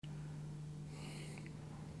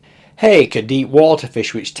Hake are deep water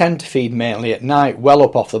fish which tend to feed mainly at night well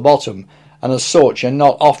up off the bottom, and as such are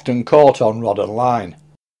not often caught on rod and line.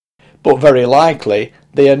 But very likely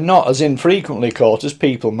they are not as infrequently caught as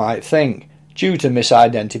people might think, due to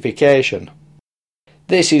misidentification.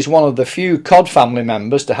 This is one of the few cod family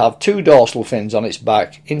members to have 2 dorsal fins on its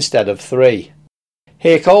back instead of 3.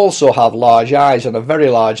 Hake also have large eyes and a very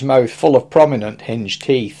large mouth full of prominent hinged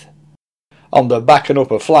teeth. On the back and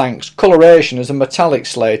upper flanks, coloration is a metallic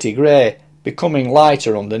slaty grey, becoming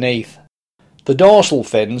lighter underneath. The dorsal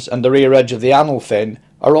fins and the rear edge of the anal fin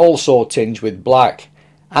are also tinged with black,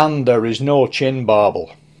 and there is no chin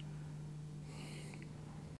barbel.